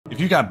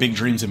If you've got big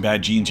dreams and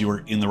bad genes, you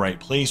are in the right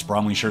place.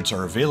 Bromley shirts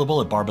are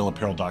available at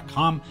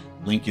barbellapparel.com.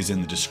 Link is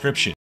in the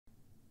description.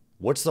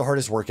 What's the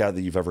hardest workout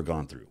that you've ever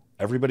gone through?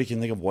 Everybody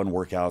can think of one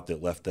workout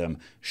that left them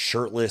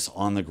shirtless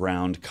on the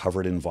ground,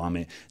 covered in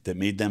vomit, that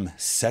made them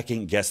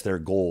second guess their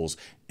goals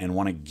and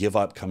want to give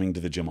up coming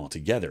to the gym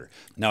altogether.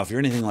 Now, if you're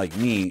anything like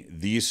me,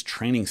 these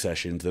training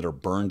sessions that are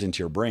burned into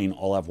your brain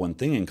all have one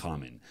thing in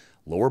common: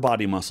 lower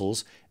body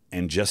muscles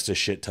and just a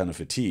shit ton of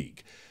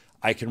fatigue.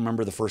 I can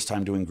remember the first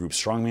time doing group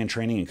strongman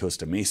training in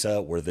Costa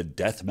Mesa, where the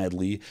death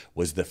medley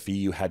was the fee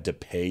you had to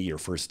pay your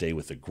first day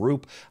with the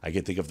group. I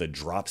can think of the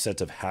drop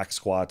sets of hack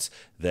squats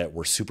that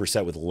were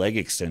superset with leg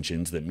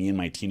extensions that me and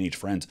my teenage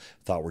friends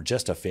thought were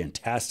just a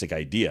fantastic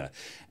idea.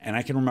 And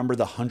I can remember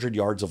the 100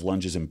 yards of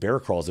lunges and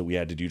bear crawls that we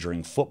had to do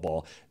during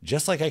football,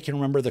 just like I can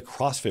remember the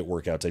CrossFit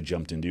workouts I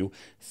jumped into,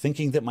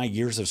 thinking that my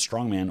years of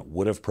strongman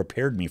would have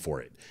prepared me for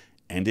it.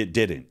 And it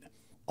didn't.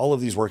 All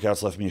of these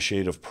workouts left me a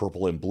shade of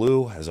purple and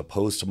blue as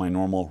opposed to my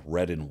normal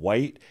red and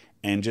white,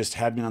 and just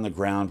had me on the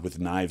ground with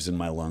knives in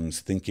my lungs,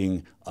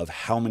 thinking of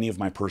how many of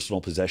my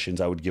personal possessions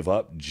I would give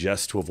up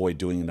just to avoid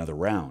doing another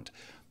round.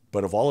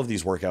 But of all of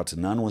these workouts,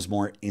 none was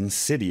more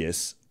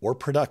insidious or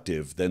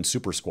productive than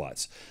super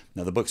squats.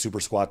 Now, the book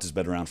Super Squats has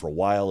been around for a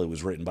while. It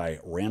was written by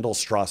Randall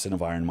Strawson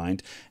of Iron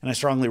Mind, and I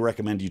strongly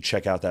recommend you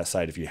check out that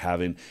site if you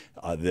haven't.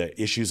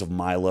 The issues of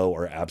Milo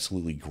are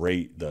absolutely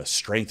great. The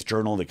strength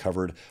journal that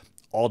covered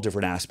all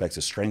different aspects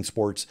of strength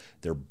sports,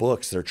 their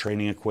books, their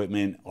training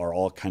equipment are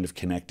all kind of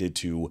connected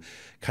to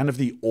kind of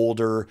the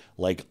older,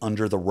 like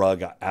under the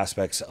rug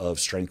aspects of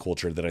strength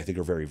culture that I think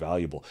are very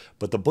valuable.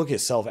 But the book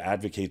itself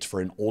advocates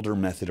for an older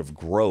method of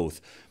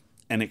growth,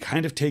 and it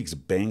kind of takes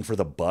bang for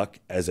the buck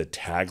as a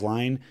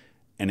tagline,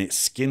 and it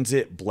skins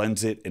it,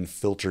 blends it, and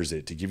filters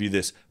it to give you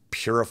this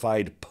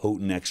purified,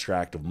 potent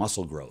extract of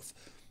muscle growth.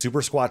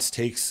 Super squats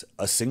takes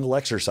a single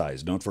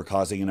exercise known for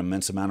causing an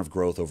immense amount of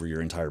growth over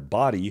your entire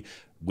body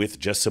with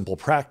just simple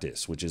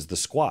practice, which is the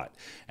squat.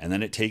 And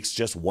then it takes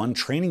just one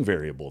training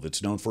variable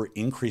that's known for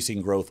increasing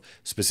growth,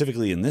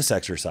 specifically in this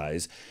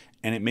exercise,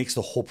 and it makes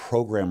the whole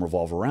program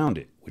revolve around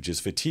it, which is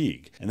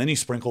fatigue. And then you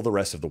sprinkle the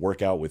rest of the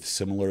workout with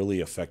similarly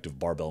effective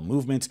barbell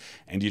movements,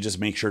 and you just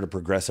make sure to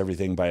progress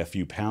everything by a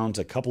few pounds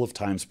a couple of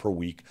times per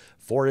week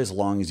for as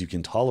long as you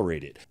can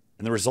tolerate it.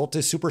 And the result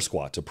is Super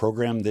Squats, a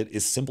program that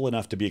is simple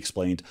enough to be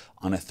explained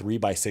on a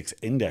 3x6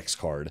 index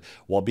card,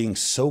 while being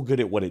so good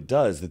at what it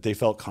does that they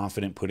felt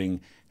confident putting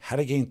 "How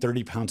to Gain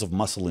 30 Pounds of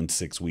Muscle in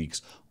 6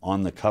 Weeks"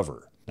 on the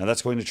cover. Now,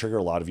 that's going to trigger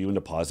a lot of you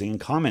into pausing and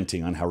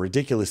commenting on how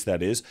ridiculous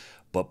that is,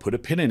 but put a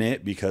pin in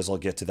it because I'll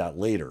get to that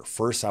later.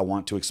 First, I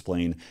want to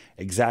explain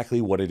exactly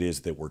what it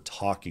is that we're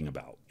talking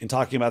about. In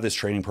talking about this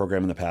training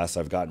program in the past,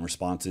 I've gotten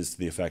responses to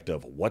the effect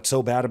of, "What's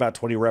so bad about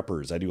 20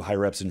 reppers? I do high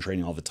reps in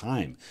training all the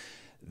time."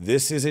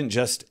 This isn't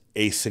just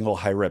a single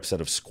high rep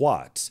set of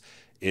squats.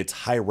 It's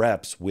high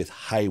reps with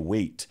high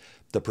weight.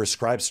 The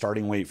prescribed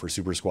starting weight for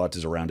super squats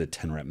is around a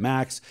 10 rep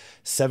max,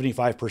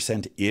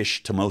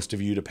 75%-ish to most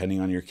of you, depending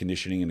on your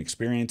conditioning and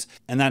experience.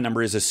 And that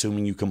number is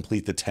assuming you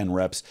complete the 10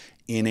 reps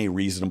in a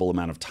reasonable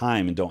amount of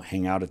time and don't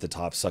hang out at the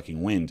top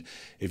sucking wind.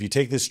 If you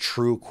take this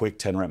true quick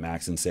 10 rep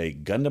max and say,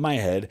 gun to my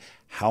head,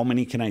 how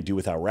many can I do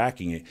without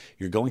racking it?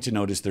 You're going to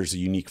notice there's a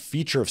unique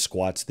feature of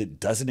squats that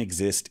doesn't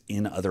exist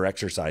in other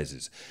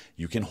exercises.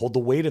 You can hold the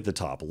weight at the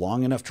top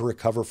long enough to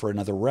recover for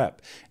another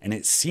rep, and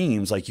it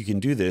seems like you can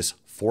do this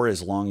for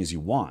as long as you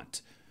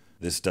want.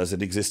 This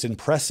doesn't exist in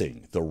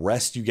pressing. The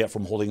rest you get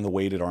from holding the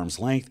weight at arm's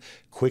length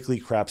quickly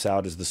craps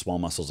out as the small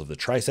muscles of the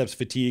triceps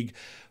fatigue.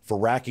 For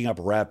racking up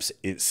reps,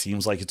 it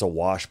seems like it's a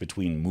wash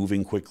between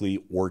moving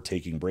quickly or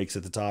taking breaks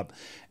at the top.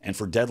 And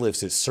for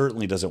deadlifts, it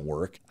certainly doesn't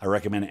work. I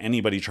recommend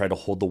anybody try to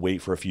hold the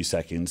weight for a few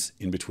seconds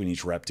in between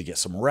each rep to get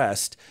some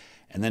rest,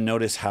 and then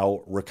notice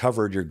how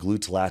recovered your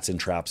glutes, lats, and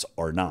traps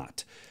are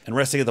not. And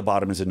resting at the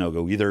bottom is a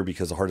no-go either,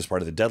 because the hardest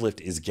part of the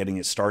deadlift is getting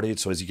it started.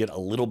 So as you get a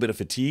little bit of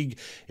fatigue,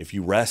 if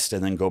you rest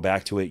and then go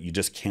back to it, you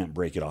just can't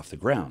break it off the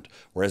ground.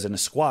 Whereas in a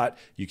squat,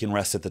 you can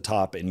rest at the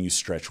top and use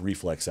stretch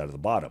reflex out of the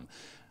bottom.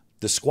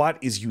 The squat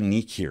is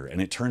unique here,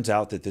 and it turns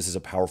out that this is a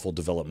powerful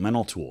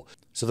developmental tool.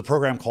 So the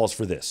program calls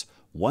for this: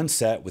 one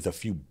set with a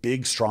few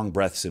big, strong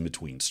breaths in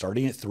between,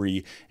 starting at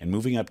 3 and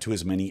moving up to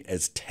as many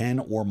as 10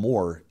 or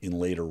more in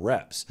later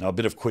reps. Now, a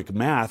bit of quick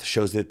math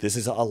shows that this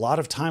is a lot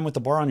of time with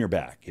the bar on your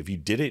back. If you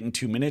did it in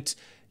 2 minutes,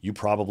 you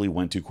probably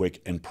went too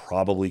quick and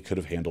probably could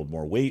have handled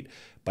more weight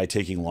by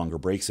taking longer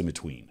breaks in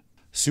between.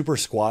 Super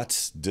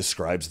squats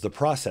describes the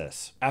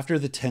process. After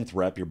the 10th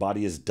rep, your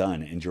body is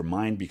done and your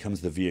mind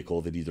becomes the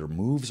vehicle that either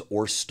moves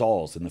or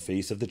stalls in the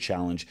face of the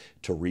challenge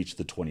to reach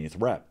the 20th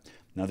rep.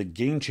 Now the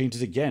game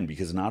changes again,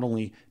 because not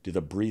only do the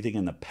breathing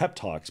and the pep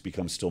talks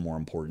become still more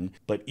important,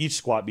 but each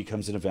squat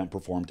becomes an event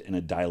performed in a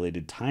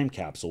dilated time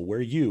capsule where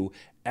you,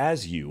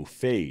 as you,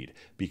 fade,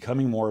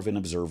 becoming more of an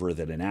observer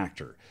than an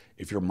actor.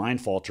 If your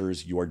mind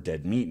falters, you are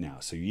dead meat now.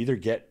 So you either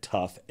get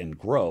tough and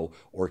grow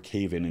or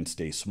cave in and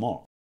stay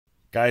small.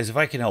 Guys, if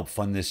I can help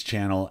fund this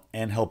channel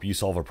and help you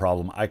solve a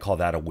problem, I call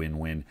that a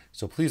win-win.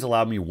 So please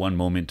allow me one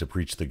moment to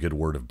preach the good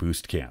word of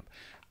Boostcamp.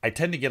 I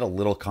tend to get a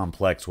little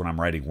complex when I'm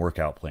writing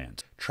workout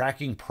plans.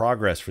 Tracking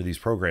progress for these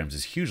programs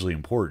is hugely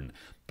important,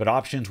 but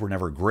options were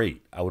never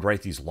great. I would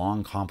write these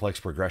long,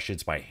 complex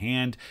progressions by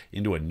hand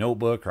into a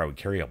notebook, or I would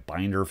carry a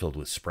binder filled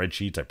with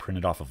spreadsheets I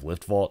printed off of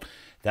LiftVault.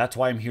 That's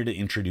why I'm here to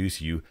introduce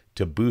you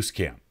to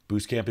Boostcamp.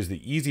 Boostcamp is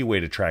the easy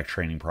way to track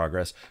training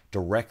progress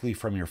directly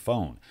from your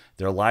phone.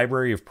 Their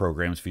library of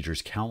programs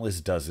features countless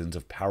dozens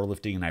of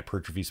powerlifting and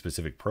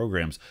hypertrophy-specific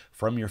programs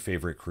from your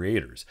favorite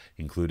creators,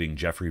 including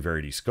Jeffrey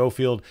Verity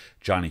Schofield,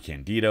 Johnny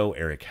Candido,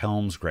 Eric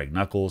Helms, Greg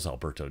Nuckols,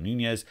 Alberto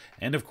Nunez,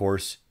 and of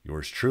course,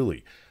 yours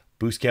truly.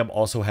 Boostcamp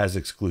also has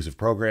exclusive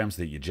programs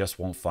that you just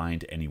won't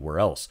find anywhere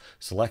else.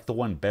 Select the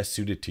one best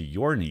suited to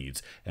your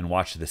needs and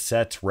watch the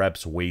sets,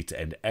 reps, weights,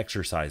 and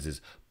exercises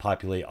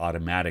populate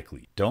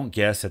automatically. Don't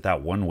guess at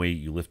that one weight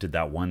you lifted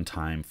that one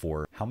time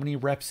for how many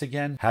reps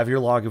again? Have your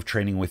log of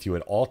training with you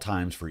at all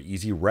times for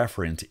easy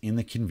reference in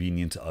the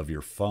convenience of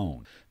your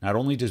phone. Not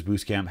only does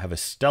Boostcamp have a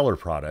stellar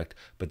product,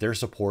 but their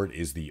support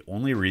is the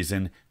only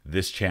reason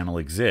this channel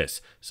exists.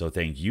 So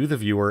thank you, the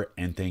viewer,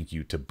 and thank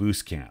you to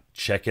Boostcamp.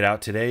 Check it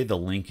out today. The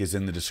link is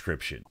in the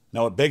description.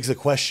 Now, it begs the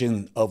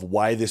question of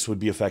why this would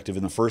be effective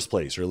in the first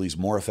place, or at least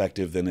more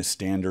effective than a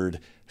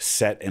standard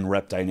set and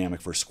rep dynamic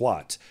for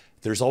squats.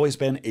 There's always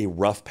been a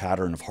rough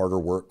pattern of harder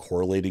work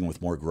correlating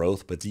with more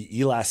growth, but the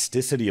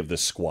elasticity of the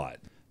squat,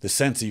 the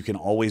sense that you can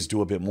always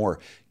do a bit more,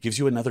 gives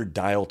you another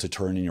dial to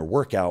turn in your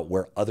workout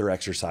where other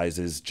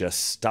exercises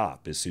just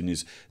stop as soon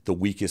as the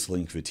weakest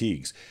link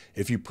fatigues.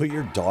 If you put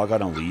your dog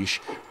on a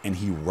leash and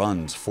he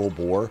runs full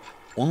bore,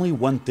 only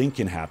one thing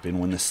can happen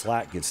when the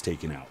slack gets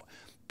taken out.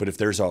 But if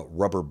there's a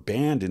rubber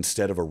band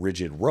instead of a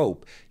rigid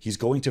rope, he's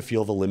going to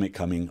feel the limit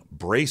coming,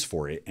 brace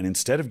for it, and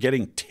instead of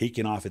getting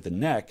taken off at the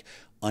neck,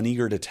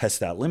 uneager to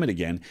test that limit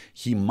again,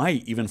 he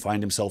might even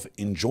find himself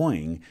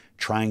enjoying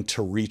trying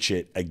to reach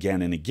it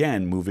again and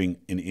again, moving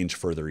an inch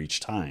further each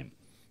time.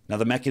 Now,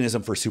 the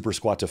mechanism for super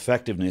squat's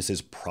effectiveness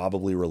is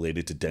probably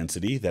related to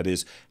density, that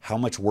is, how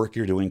much work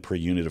you're doing per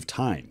unit of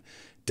time.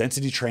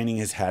 Density training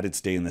has had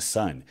its day in the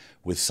sun,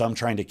 with some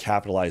trying to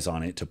capitalize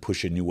on it to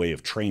push a new way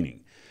of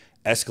training.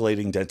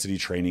 Escalating density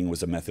training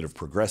was a method of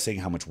progressing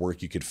how much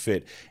work you could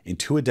fit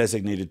into a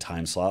designated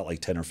time slot,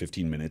 like 10 or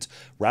 15 minutes,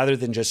 rather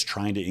than just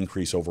trying to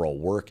increase overall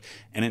work,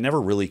 and it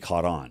never really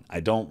caught on. I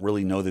don't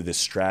really know that this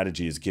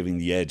strategy is giving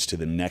the edge to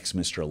the next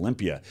Mr.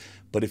 Olympia,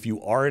 but if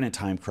you are in a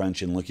time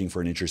crunch and looking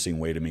for an interesting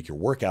way to make your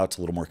workouts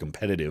a little more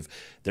competitive,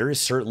 there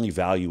is certainly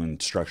value in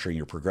structuring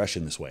your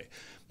progression this way.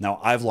 Now,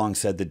 I've long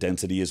said that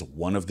density is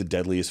one of the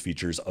deadliest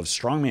features of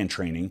strongman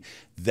training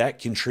that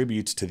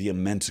contributes to the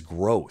immense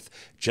growth,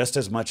 just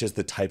as much as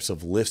the types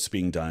of lifts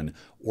being done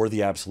or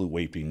the absolute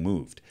weight being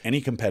moved.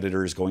 Any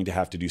competitor is going to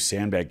have to do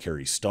sandbag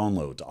carries, stone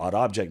loads, odd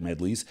object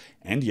medleys,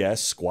 and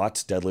yes,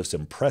 squats, deadlifts,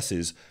 and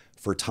presses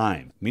for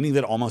time, meaning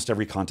that almost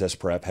every contest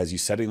prep has you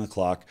setting the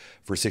clock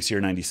for 60 or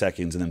 90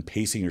 seconds and then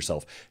pacing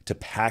yourself to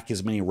pack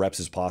as many reps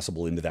as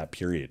possible into that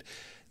period.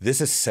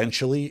 This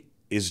essentially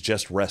is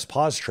just rest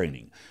pause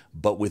training,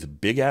 but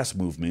with big ass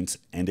movements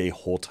and a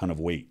whole ton of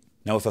weight.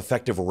 Now, if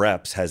effective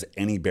reps has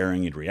any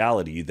bearing in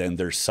reality, then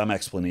there's some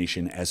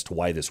explanation as to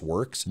why this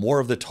works. More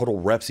of the total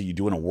reps that you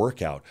do in a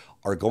workout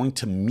are going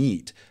to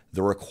meet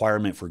the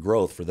requirement for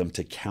growth for them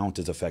to count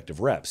as effective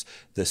reps.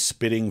 The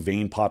spitting,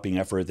 vein popping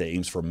effort that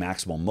aims for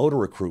maximal motor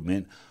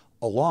recruitment,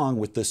 along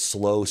with the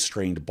slow,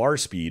 strained bar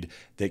speed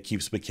that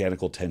keeps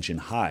mechanical tension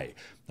high.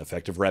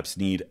 Effective reps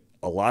need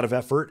a lot of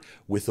effort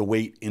with the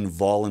weight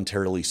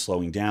involuntarily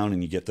slowing down,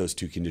 and you get those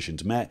two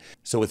conditions met.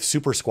 So with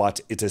super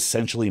squats, it's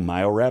essentially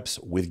myo reps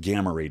with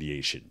gamma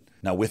radiation.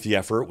 Now, with the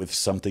effort, with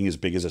something as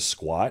big as a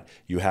squat,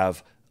 you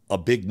have a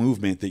big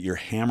movement that you're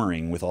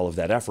hammering with all of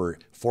that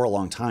effort for a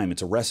long time.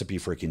 It's a recipe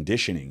for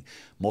conditioning.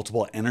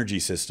 Multiple energy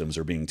systems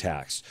are being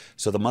taxed.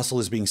 So the muscle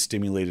is being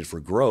stimulated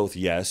for growth,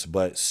 yes,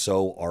 but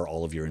so are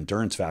all of your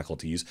endurance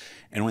faculties.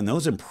 And when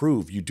those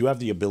improve, you do have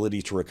the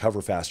ability to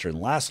recover faster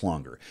and last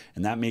longer.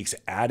 And that makes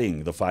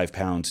adding the 5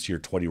 pounds to your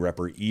 20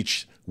 repper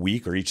each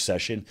week or each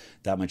session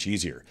that much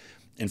easier.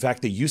 In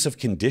fact, the use of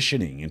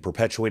conditioning in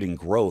perpetuating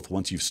growth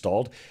once you've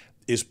stalled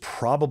is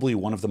probably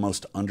one of the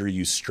most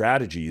underused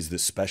strategies that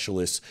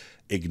specialists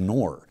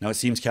ignore. Now, it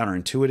seems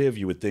counterintuitive.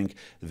 You would think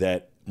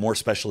that more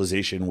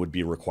specialization would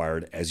be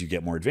required as you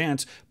get more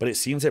advanced, but it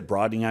seems that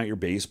broadening out your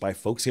base by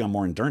focusing on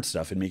more endurance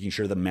stuff and making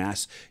sure the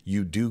mass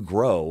you do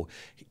grow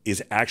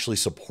is actually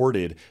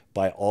supported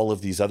by all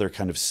of these other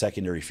kind of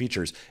secondary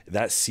features,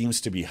 that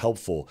seems to be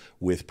helpful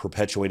with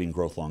perpetuating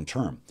growth long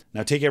term.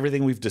 Now, take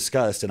everything we've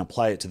discussed and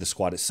apply it to the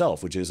squat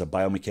itself, which is a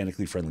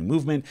biomechanically friendly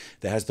movement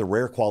that has the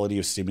rare quality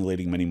of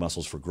stimulating many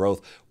muscles for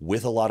growth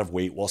with a lot of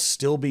weight while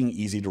still being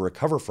easy to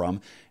recover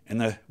from,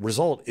 and the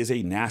result is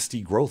a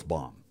nasty growth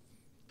bomb.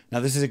 Now,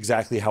 this is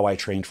exactly how I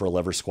trained for a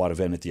lever squat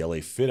event at the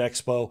LA Fit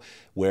Expo,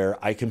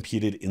 where I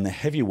competed in the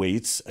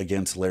heavyweights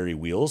against Larry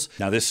Wheels.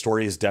 Now, this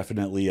story is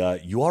definitely,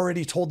 you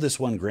already told this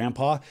one,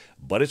 Grandpa,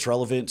 but it's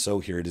relevant, so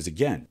here it is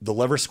again. The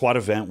lever squat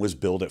event was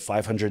billed at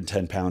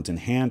 510 pounds in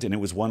hand, and it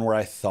was one where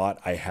I thought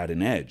I had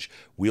an edge.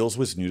 Wheels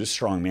was new to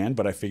strongman,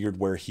 but I figured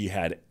where he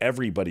had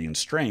everybody in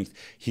strength,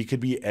 he could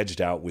be edged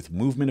out with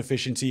movement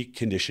efficiency,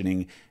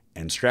 conditioning,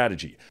 and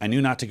strategy. I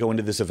knew not to go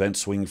into this event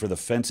swinging for the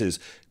fences,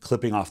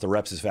 clipping off the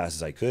reps as fast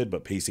as I could,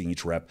 but pacing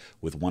each rep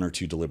with 1 or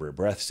 2 deliberate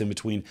breaths in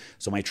between.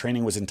 So my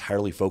training was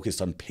entirely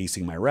focused on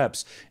pacing my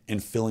reps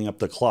and filling up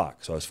the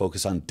clock. So I was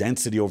focused on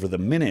density over the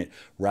minute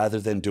rather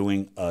than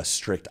doing a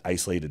strict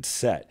isolated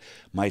set.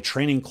 My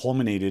training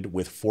culminated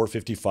with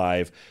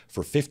 455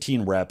 for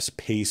 15 reps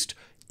paced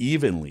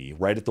evenly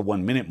right at the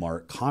 1 minute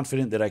mark,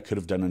 confident that I could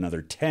have done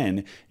another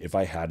 10 if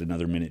I had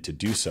another minute to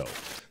do so.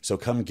 So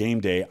come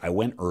game day, I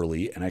went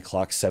early and I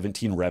clocked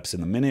 17 reps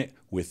in the minute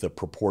with the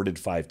purported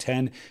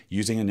 510,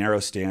 using a narrow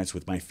stance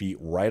with my feet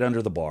right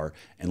under the bar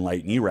and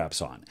light knee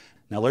wraps on.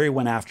 Now, Larry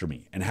went after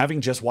me, and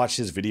having just watched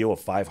his video of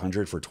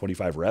 500 for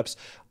 25 reps,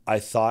 I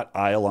thought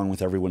I, along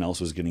with everyone else,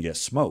 was going to get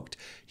smoked.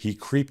 He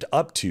creeped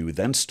up to,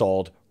 then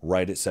stalled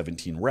right at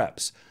 17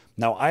 reps.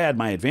 Now, I had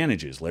my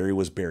advantages. Larry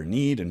was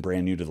bare-kneed and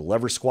brand new to the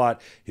lever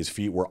squat. His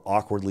feet were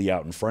awkwardly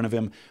out in front of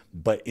him.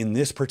 But in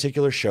this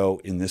particular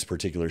show, in this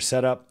particular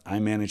setup, I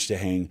managed to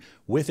hang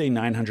with a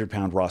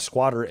 900-pound raw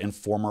squatter and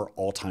former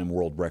all-time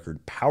world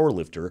record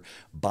powerlifter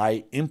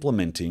by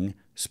implementing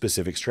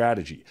specific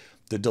strategy.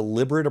 The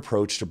deliberate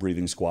approach to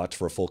breathing squats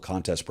for a full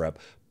contest prep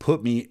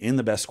put me in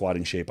the best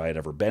squatting shape I had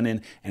ever been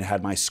in and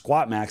had my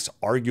squat max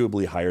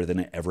arguably higher than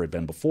it ever had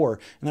been before,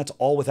 and that's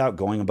all without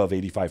going above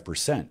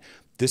 85%.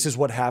 This is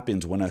what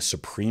happens when a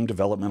supreme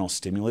developmental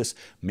stimulus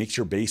makes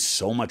your base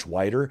so much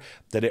wider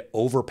that it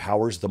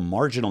overpowers the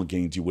marginal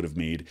gains you would have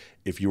made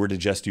if you were to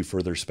just do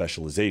further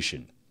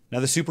specialization. Now,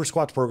 the Super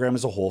Squats program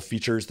as a whole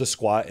features the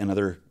squat and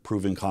other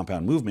proven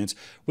compound movements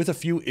with a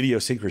few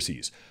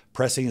idiosyncrasies.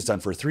 Pressing is done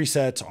for 3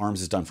 sets,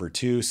 arms is done for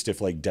 2,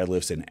 stiff leg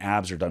deadlifts and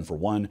abs are done for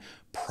 1,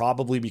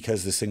 probably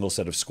because the single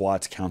set of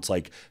squats counts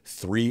like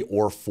 3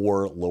 or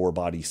 4 lower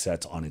body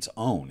sets on its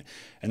own.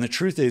 And the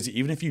truth is,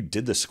 even if you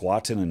did the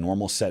squats in a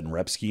normal set and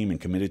rep scheme and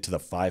committed to the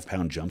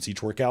 5-pound jumps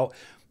each workout,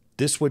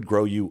 this would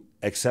grow you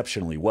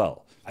exceptionally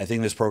well. I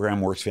think this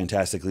program works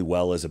fantastically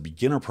well as a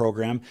beginner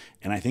program,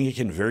 and I think it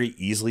can very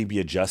easily be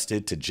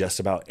adjusted to just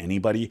about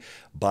anybody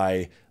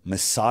by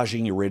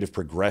massaging your rate of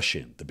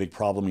progression. The big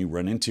problem you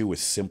run into with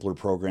simpler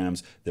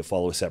programs that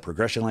follow a set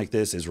progression like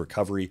this is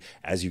recovery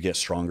as you get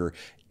stronger.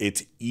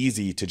 It's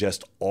easy to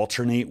just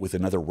alternate with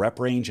another rep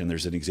range, and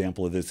there's an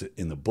example of this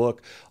in the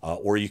book,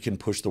 or you can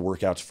push the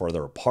workouts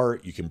farther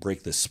apart. You can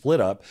break the split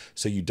up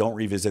so you don't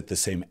revisit the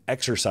same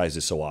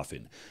exercises so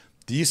often.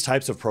 These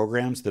types of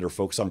programs that are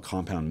focused on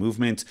compound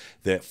movement,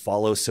 that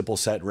follow simple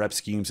set rep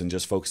schemes and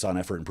just focus on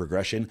effort and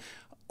progression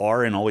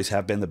are and always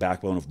have been the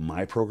backbone of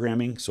my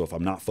programming. So if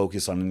I'm not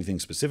focused on anything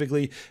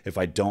specifically, if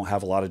I don't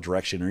have a lot of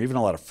direction or even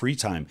a lot of free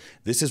time,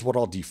 this is what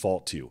I'll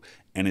default to.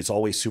 And it's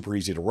always super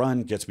easy to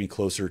run, gets me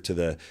closer to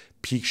the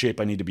peak shape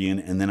I need to be in,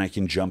 and then I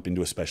can jump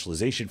into a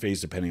specialization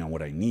phase depending on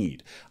what I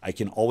need. I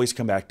can always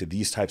come back to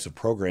these types of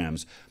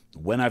programs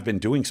when I've been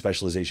doing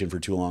specialization for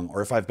too long,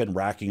 or if I've been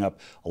racking up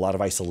a lot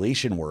of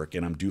isolation work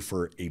and I'm due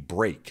for a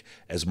break,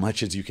 as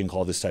much as you can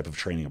call this type of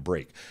training a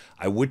break.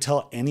 I would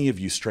tell any of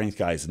you strength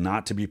guys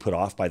not to be put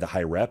off by the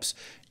high reps.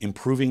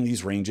 Improving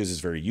these ranges is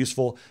very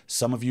useful.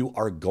 Some of you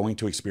are going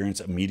to experience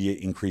immediate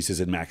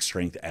increases in max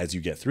strength as you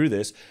get through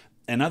this.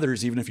 And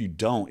others, even if you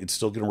don't, it's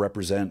still going to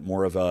represent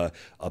more of a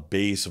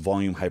base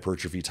volume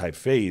hypertrophy type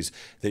phase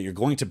that you're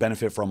going to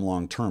benefit from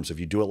long term. So if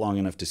you do it long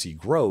enough to see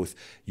growth,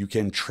 you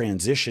can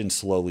transition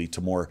slowly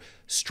to more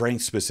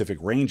strength specific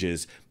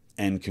ranges.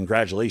 And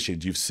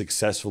congratulations, you've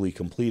successfully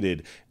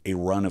completed a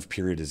run of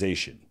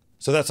periodization.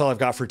 So that's all I've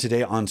got for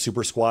today on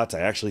Super Squats. I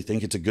actually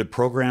think it's a good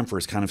program for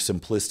as kind of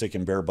simplistic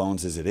and bare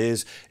bones as it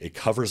is. It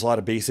covers a lot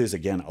of bases,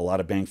 again, a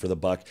lot of bang for the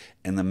buck,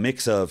 and the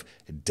mix of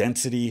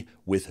density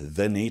with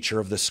the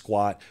nature of the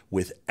squat,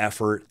 with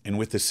effort, and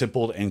with the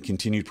simple and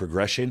continued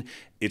progression.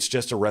 It's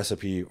just a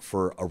recipe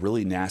for a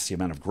really nasty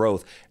amount of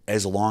growth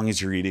as long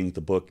as you're eating.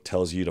 The book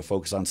tells you to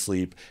focus on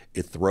sleep.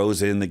 It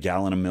throws in the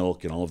gallon of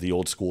milk and all of the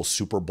old school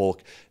super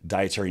bulk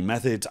dietary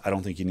methods. I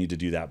don't think you need to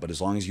do that, but as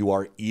long as you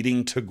are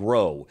eating to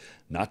grow,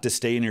 not to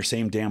stay in your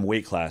same damn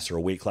weight class or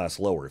a weight class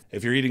lower.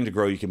 If you're eating to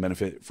grow, you can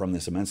benefit from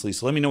this immensely.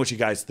 So let me know what you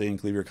guys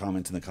think. Leave your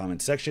comments in the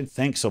comments section.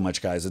 Thanks so much,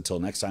 guys.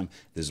 Until next time,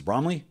 this is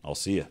Bromley. I'll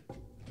see you.